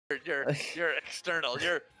you're external.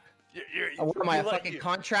 What am I, a fucking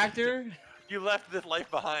contractor? You left this life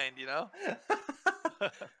behind, you know.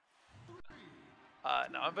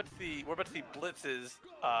 Now I'm about to see. We're about to see Blitz's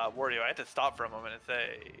Wario. I had to stop for a moment and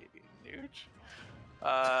say, Nuge.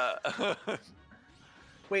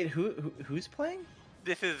 Wait, who's playing?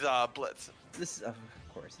 This is Blitz. This is, of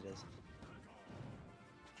course it is.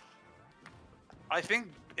 I think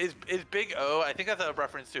is Big O. I think that's a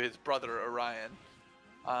reference to his brother Orion.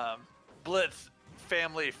 Blitz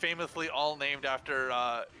family, famously all named after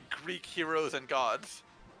Greek heroes and gods.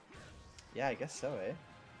 Yeah, I guess so, eh?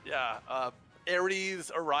 Yeah,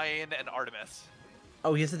 Ares, Orion, and Artemis.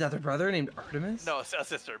 Oh, he has another brother named Artemis? No, a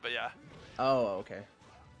sister, but yeah. Oh, okay.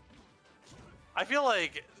 I feel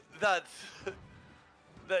like that's...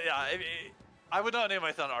 yeah, I would not name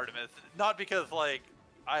my son Artemis. Not because, like,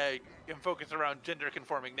 I am focused around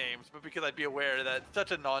gender-conforming names, but because I'd be aware that it's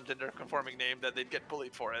such a non-gender conforming name that they'd get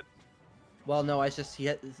bullied for it. Well, no, Orion's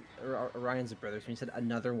a brother, so when you said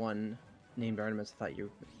another one named Artemis, I thought you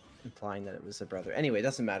were implying that it was a brother. Anyway, it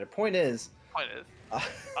doesn't matter. Point is...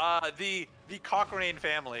 the Cochrane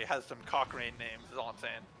family has some Cochrane names, is all I'm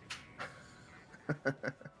saying.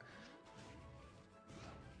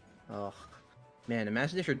 Oh, man,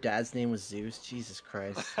 imagine if your dad's name was Zeus. Jesus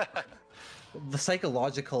Christ. The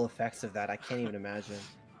psychological effects of that, I can't even imagine.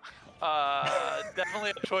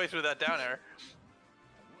 Definitely a choice with that down air.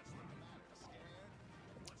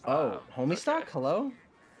 Oh, homie okay. Stock? Hello?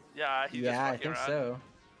 Yeah, I think so.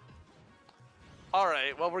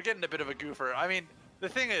 Alright, well, we're getting a bit of a goofer. I mean, the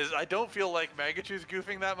thing is, I don't feel like Mangachu's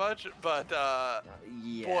goofing that much, but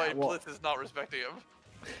yeah, boy, Blitz is not respecting him.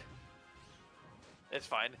 It's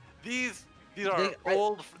fine. These are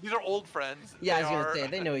old friends. Yeah, I was gonna say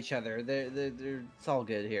they know each other. They're it's all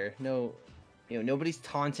good here. No, nobody's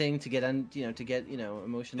taunting to get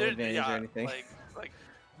emotional advantage or anything. Like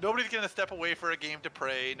nobody's gonna step away for a game to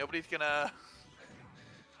pray. Nobody's gonna.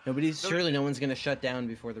 Surely no one's gonna shut down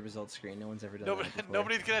before the results screen. No one's ever done that before.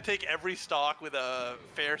 Nobody's gonna take every stock with a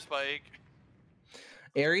fair spike.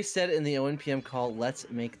 Aries said in the ONPM call, "Let's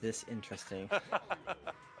make this interesting."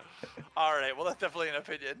 All right, well that's definitely an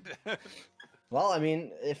opinion. Well, I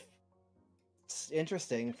mean, if it's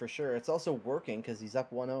interesting for sure, it's also working because he's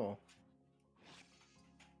up 1-0.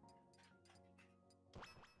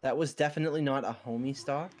 That was definitely not a homie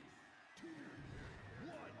stock.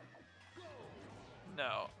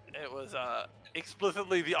 No, it was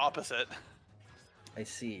explicitly the opposite. I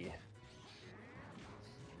see.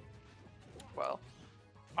 Well,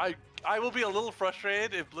 I will be a little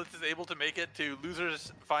frustrated if Blitz is able to make it to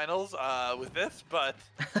losers finals with this, but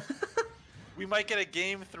we might get a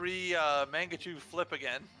game 3 Mangachu flip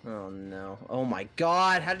again. Oh no! Oh my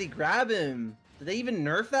God! How did he grab him? Did they even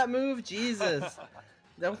nerf that move? Jesus,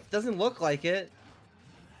 that doesn't look like it.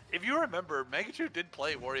 If you remember, Mangachu did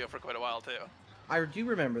play Wario for quite a while too. I do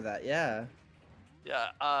remember that, yeah. Yeah,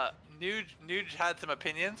 Nuge had some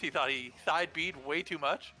opinions. He thought he side B'd way too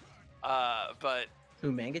much, but...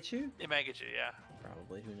 Who, Mangachu? Yeah, Mangachu, yeah.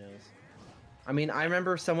 Probably, who knows. I mean, I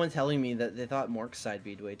remember someone telling me that they thought Mork's side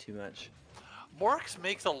B'd way too much. Mork's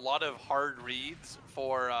makes a lot of hard reads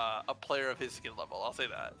for a player of his skill level, I'll say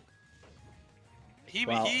that.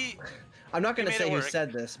 I'm not going to say who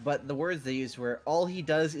said this, but the words they used were, all he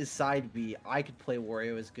does is side B. I could play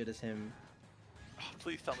Wario as good as him. Oh,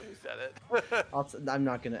 please tell me who said it. I'm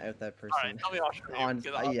not going to out that person. Alright, tell me off.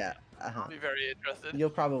 Yeah. I'll be very interested.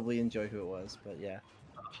 You'll probably enjoy who it was, but yeah.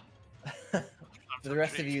 For the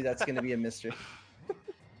rest of you, that's going to be a mystery.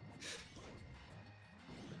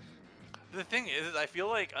 The thing is, I feel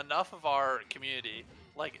like enough of our community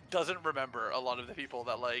doesn't remember a lot of the people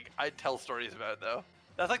that I tell stories about though.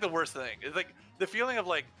 That's the worst thing. It's the feeling of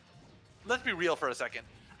let's be real for a second.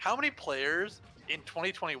 How many players in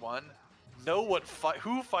 2021 know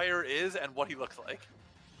who Fire is and what he looks like?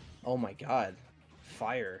 Oh my God,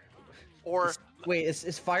 Fire. Or wait,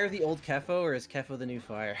 is Fire the old Kefo or is Kefo the new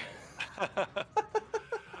Fire?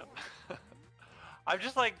 I'm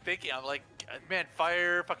just thinking. I'm man,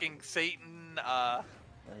 Fire, fucking Satan.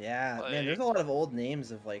 Yeah, man, there's a lot of old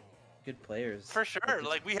names of good players. For sure.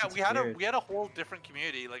 We had a whole different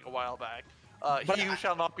community a while back. He who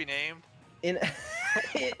shall not be named.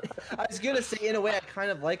 I was gonna say, in a way, I kind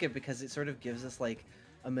of like it because it sort of gives us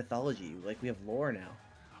a mythology. We have lore now.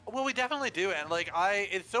 Well, we definitely do, and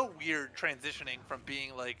it's so weird transitioning from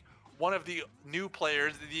being one of the new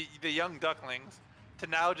players, the young ducklings, to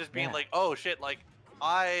now just being oh shit,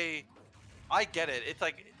 I get it. It's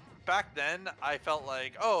back then I felt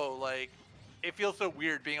it feels so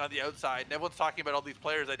weird being on the outside and everyone's talking about all these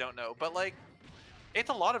players I don't know, but it's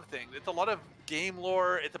a lot of things. It's a lot of game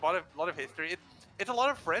lore. It's a lot of history. it's a lot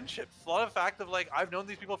of friendships. A lot of fact of like I've known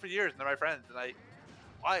these people for years and they're my friends, and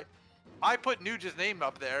I put Nuge's name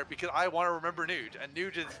up there because I want to remember Nuge, and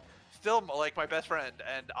Nuge is still like my best friend,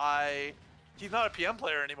 and he's not a PM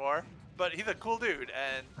player anymore, but he's a cool dude,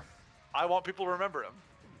 and I want people to remember him.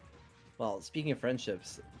 Well, speaking of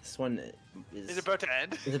friendships, this one is about to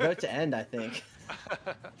end. Is about to end, I think.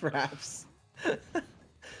 Perhaps.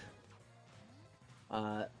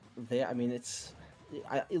 I mean, it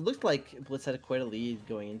looked like Blitz had quite a lead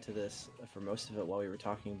going into this for most of it while we were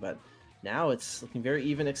talking, but now it's looking very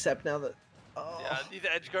even, except now that... Oh. Yeah, these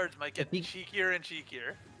edge guards might get cheekier and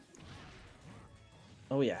cheekier.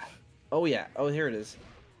 Oh, yeah. Oh, yeah. Oh, here it is.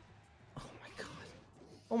 Oh, my God.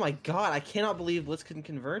 Oh, my God. I cannot believe Blitz couldn't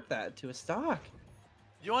convert that to a stock.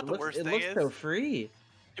 You know what the worst thing is? It looks so free. You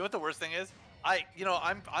know what the worst thing is?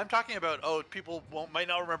 I'm talking about, oh, people might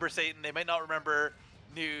not remember Satan. They might not remember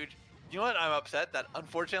Nude. You know what? I'm upset that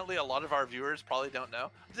unfortunately a lot of our viewers probably don't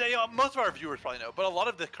know. Most of our viewers probably know, but a lot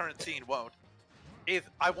of the current scene won't.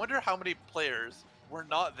 I wonder how many players were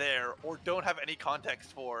not there or don't have any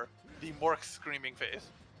context for the Mork screaming face.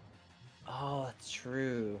 Oh, that's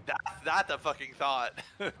true. That's a fucking thought.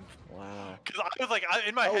 Wow. Because I was like,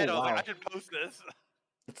 in my head, I was like, I should post this.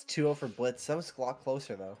 It's 2-0 for Blitz. That was a lot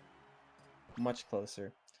closer, though. Much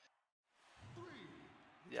closer.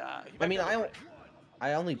 Yeah. I mean,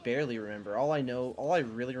 I only barely remember. All I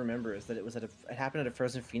really remember is that it happened at a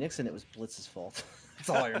Frozen Phoenix, and it was Blitz's fault. That's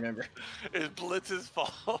all I remember. It's Blitz's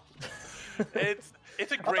fault.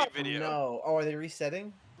 It's a great video. No. Oh, are they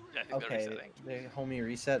resetting? Yeah, I think they're resetting. They homie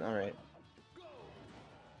reset. All right.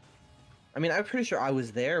 I mean, I'm pretty sure I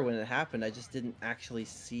was there when it happened. I just didn't actually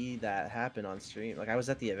see that happen on stream. Like, I was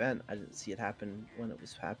at the event. I didn't see it happen when it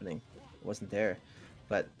was happening. I wasn't there.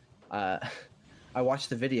 But I watched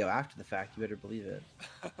the video after the fact. You better believe it.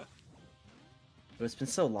 But it's been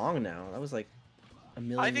so long now. That was like a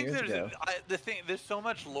million years ago. There's so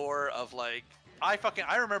much lore of like I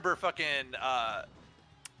remember fucking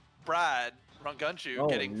Brad Mangachu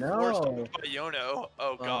getting forced by Yono.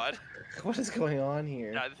 Oh god. What is going on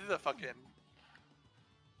here? Yeah, this is a fucking...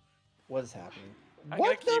 What is happening?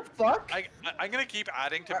 What the fuck? I'm gonna keep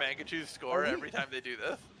adding to Mangachu's score every time they do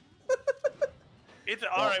this. It's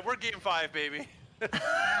alright, we're game 5, baby. But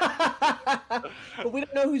we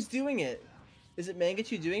don't know who's doing it. Is it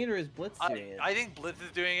Mangachu doing it or is Blitz doing it? I think Blitz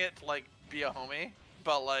is doing it to like be a homie,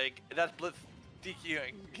 but like that's Blitz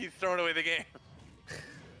DQing. He's throwing away the game.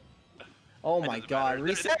 Oh my god,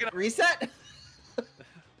 reset! Reset!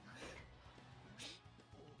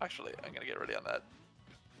 Actually, I'm gonna get ready on that.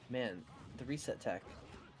 Man, the reset tech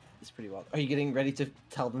is pretty wild. Are you getting ready to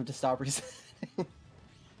tell them to stop resetting?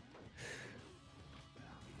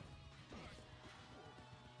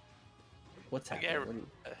 What's happening?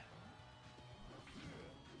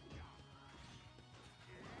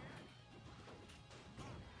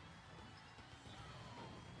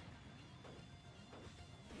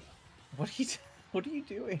 What are you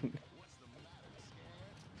doing?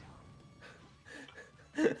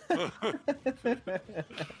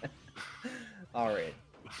 All right.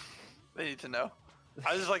 They need to know.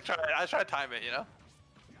 I just like I try to time it, you know.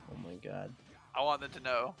 Oh my god. I want them to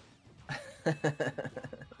know.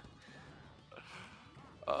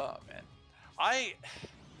 Oh man, I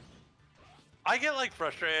get like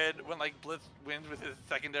frustrated when like Blitz wins with his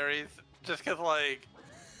secondaries, just cause like.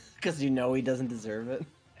 Because you know he doesn't deserve it.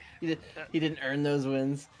 He didn't earn those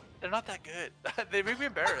wins. They're not that good. They make me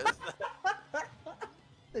embarrassed.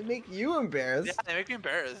 They make you embarrassed. Yeah, they make me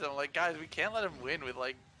embarrassed. I'm like, guys, we can't let him win with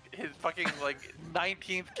like his fucking like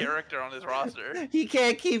 19th character on his roster. He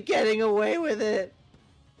can't keep getting away with it.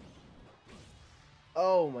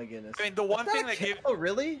 Oh my goodness. I mean, the one thing that gives... Oh,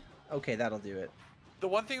 really? Okay, that'll do it. The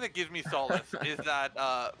one thing that gives me solace is that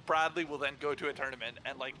Bradley will then go to a tournament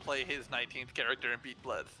and like play his 19th character and beat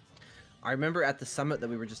Blitz. I remember at the summit that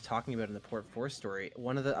we were just talking about in the Port 4 story,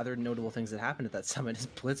 one of the other notable things that happened at that summit is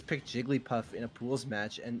Blitz picked Jigglypuff in a pools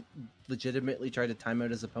match and legitimately tried to time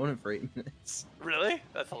out his opponent for 8 minutes. Really?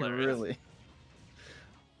 That's hilarious. Really.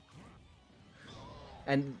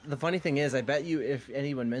 And the funny thing is, I bet you if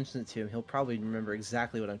anyone mentions it to him, he'll probably remember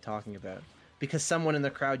exactly what I'm talking about. Because someone in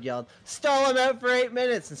the crowd yelled, "Stall him out for 8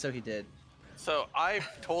 minutes!" And so he did. So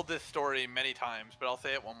I've told this story many times, but I'll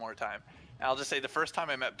say it one more time. And I'll just say the first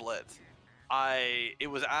time I met Blitz, it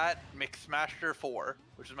was at McSmaster 4,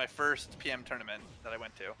 which was my first PM tournament that I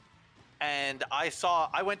went to. And I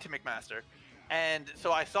went to McMaster. And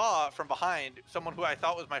so I saw from behind someone who I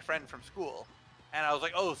thought was my friend from school. And I was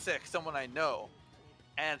like, oh, sick, someone I know.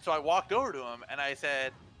 And so I walked over to him and I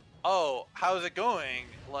said, oh, how's it going?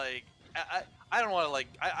 Like, I don't want to like,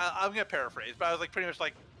 I'm going to paraphrase, but I was like pretty much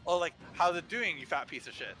like, oh, like, how's it doing, you fat piece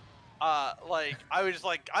of shit? Like, I was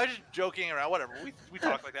just joking around, whatever. We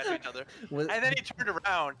talk like that to each other. Was, And then he turned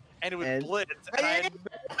around, and it was and Blitz, and I had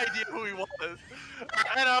no idea who he was.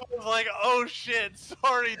 And I was like, oh shit,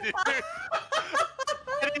 sorry, dude.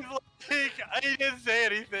 And he's like, I didn't say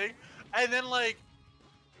anything. And then, like,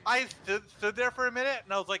 I stood there for a minute,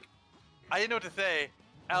 and I was like, I didn't know what to say.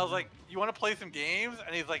 And I was like, you want to play some games?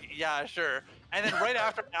 And he's like, yeah, sure. And then right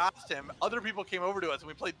after I asked him, other people came over to us, and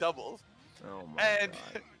we played doubles. oh my And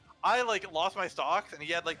god. I like lost my stocks, and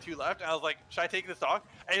he had like 2 left. And I was like, "Should I take the stock?"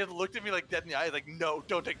 And he looked at me like dead in the eye, like, "No,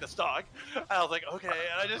 don't take the stock." And I was like, "Okay,"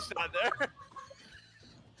 and I just sat there.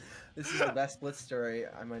 This is the best Blitz story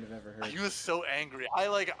I might have ever heard. He was so angry. I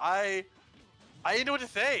didn't know what to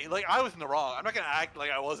say. Like, I was in the wrong. I'm not gonna act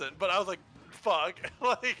like I wasn't, but I was like, "Fuck!"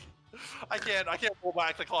 Like, I can't pull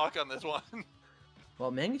back the clock on this one.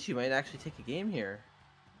 Well, Mangachu might actually take a game here.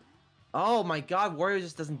 Oh my god, Wario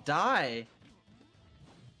just doesn't die.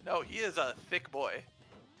 No, he is a thick boy.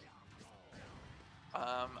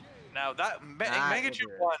 Now that Mangachu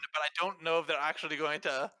won, but I don't know if they're actually going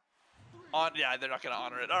to. Yeah, they're not going to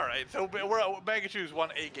honor it. All right, so Mangachu's won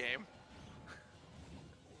a game.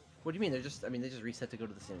 What do you mean? They're just, I mean, they just reset to go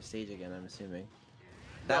to the same stage again, I'm assuming.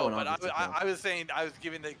 That one, but I was saying I was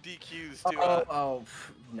giving the DQs to.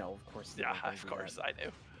 No, of course. Yeah, of course, I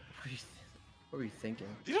knew. What were you thinking?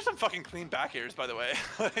 These are some fucking clean back airs, by the way.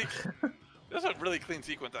 Like, this is a really clean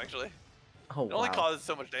sequence, actually. Oh, it only causes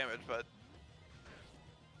so much damage, but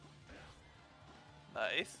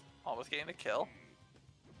nice. Almost getting a kill.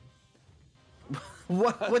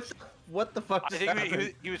 What the fuck? I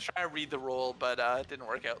think he was trying to read the roll, but it didn't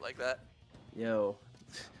work out like that. Yo,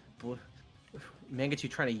 Mangachu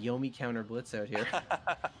trying to Yomi counter Blitz out here.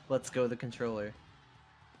 Let's go the controller.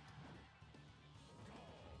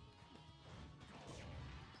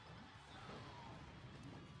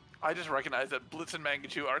 I just realized that Blitz and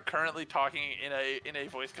Mangachu are currently talking in a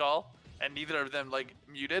voice call, and neither of them like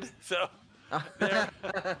muted, so they're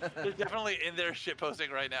definitely in their shit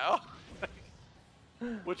posting right now,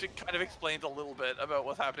 which it kind of explains a little bit about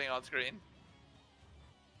what's happening on screen.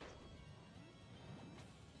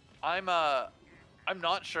 I'm not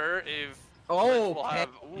sure if Blitz will have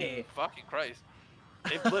fucking Christ.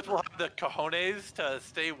 If Blitz will have the cojones to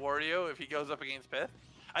stay Wario if he goes up against Pith.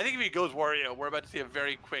 I think if he goes Wario, we're about to see a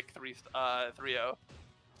very quick 3-0.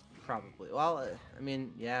 Probably. Well, I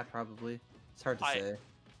mean, yeah, probably. It's hard to say.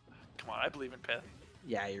 Come on, I believe in Pith.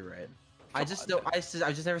 Yeah, you're right. I just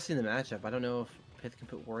never seen the matchup. I don't know if Pith can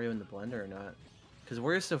put Wario in the blender or not. Because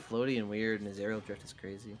Wario's so floaty and weird, and his aerial drift is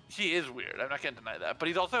crazy. He is weird. I'm not gonna deny that, but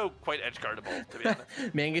he's also quite edge guardable, to be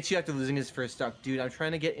honest. Mangachu after losing his first stock, dude. I'm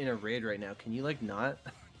trying to get in a raid right now. Can you like not?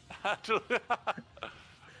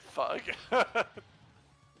 Fuck.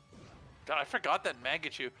 God, I forgot that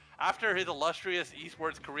Mangachu, after his illustrious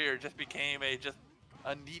esports career, just became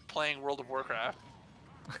a neat playing World of Warcraft.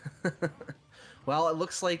 Well, it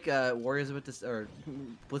looks like Wario's about to, or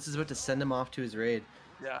Blitz is about to send him off to his raid.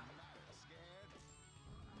 Yeah.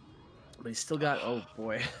 But he's still got, oh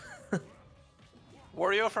boy.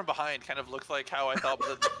 Wario from behind kind of looks like how I thought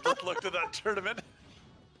Blitz looked at that tournament.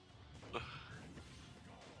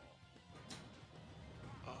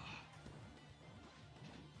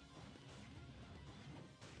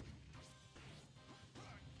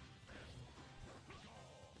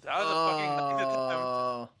 That was a fucking nice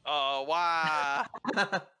attempt. Oh, wow.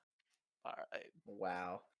 Alright.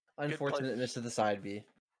 Wow. Unfortunate miss of the side B.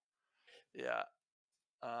 Yeah.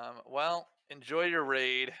 Well, enjoy your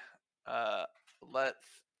raid. Let's...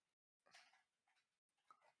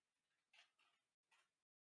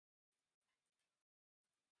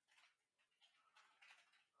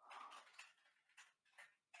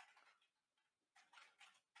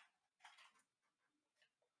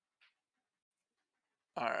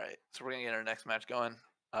 Alright, so we're going to get our next match going.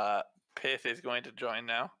 Pith is going to join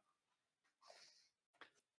now.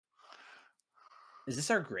 Is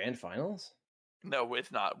this our grand finals? No,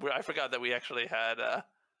 it's not. I forgot that we actually had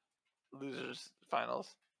losers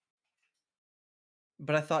finals.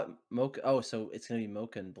 But I thought Mocha... Oh, so it's going to be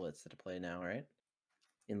Mocha and Blitz that play now, right?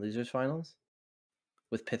 In losers finals?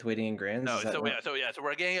 With Pith waiting in grands? No, so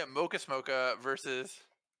we're getting at Mocha Smoka versus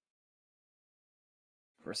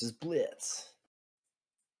Blitz.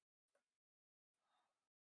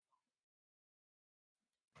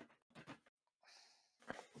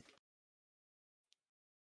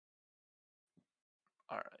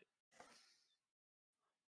 All right.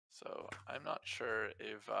 So I'm not sure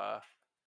if